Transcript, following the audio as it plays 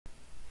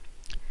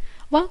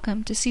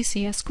Welcome to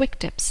CCS Quick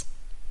Tips.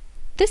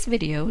 This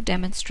video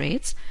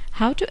demonstrates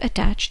how to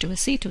attach to a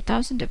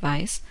c2000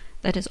 device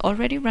that is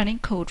already running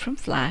code from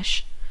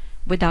Flash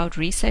without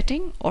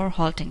resetting or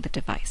halting the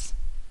device.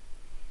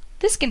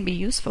 This can be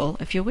useful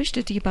if you wish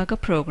to debug a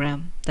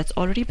program that's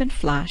already been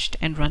flashed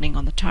and running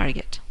on the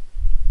target.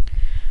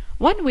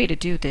 One way to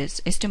do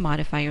this is to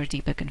modify your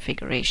debug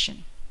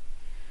configuration.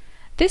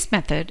 This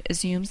method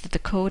assumes that the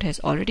code has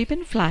already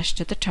been flashed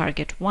to the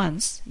target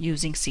once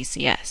using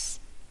CCS.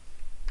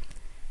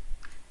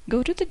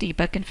 Go to the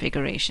debug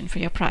configuration for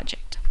your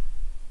project.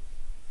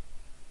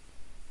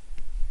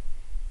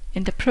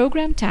 In the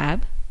Program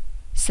tab,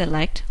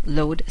 select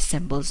Load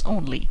Symbols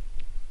Only.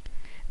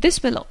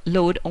 This will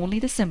load only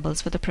the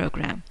symbols for the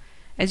program,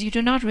 as you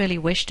do not really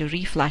wish to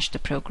reflash the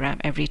program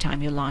every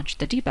time you launch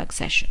the debug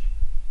session.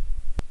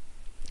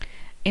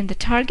 In the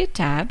Target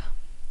tab,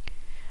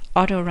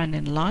 Auto Run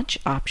and Launch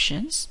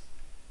options,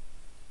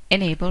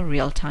 enable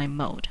real-time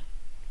mode.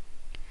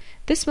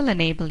 This will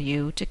enable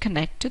you to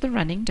connect to the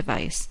running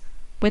device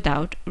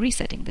without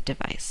resetting the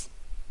device.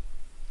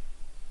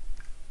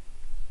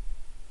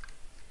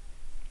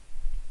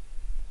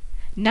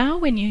 Now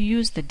when you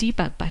use the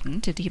debug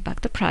button to debug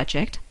the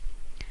project,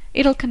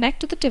 it'll connect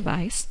to the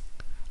device,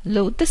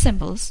 load the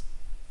symbols,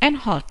 and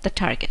halt the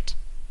target.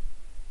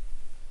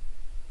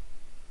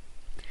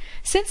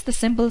 Since the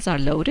symbols are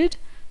loaded,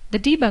 the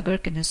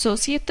debugger can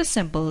associate the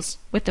symbols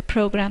with the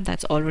program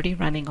that's already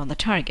running on the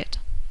target,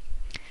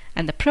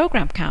 and the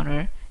program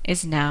counter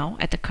is now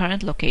at the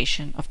current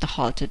location of the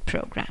halted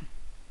program.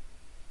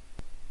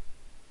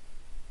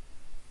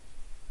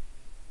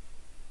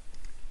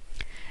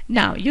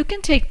 Now you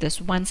can take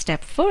this one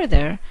step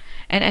further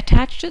and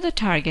attach to the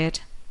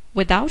target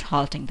without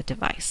halting the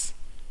device.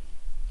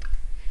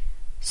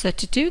 So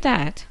to do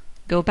that,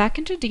 go back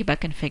into Debug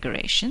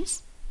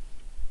Configurations.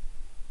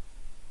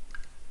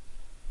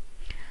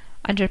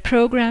 Under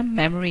Program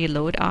Memory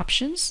Load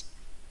Options,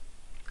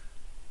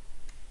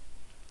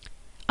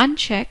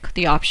 uncheck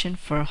the option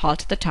for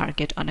Halt the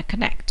Target on a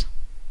Connect.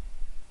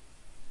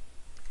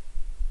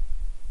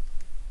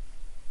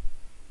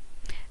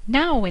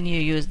 Now when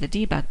you use the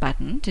Debug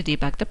button to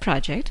debug the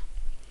project,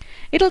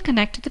 it'll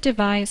connect to the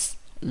device,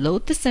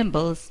 load the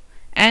symbols,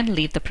 and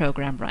leave the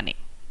program running.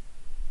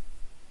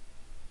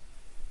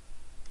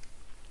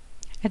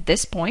 At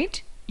this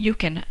point, you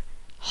can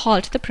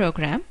halt the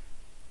program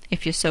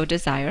if you so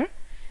desire,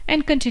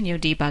 and continue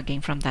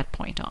debugging from that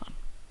point on.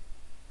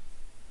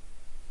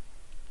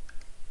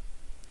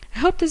 I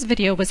hope this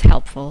video was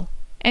helpful,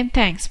 and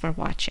thanks for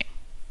watching.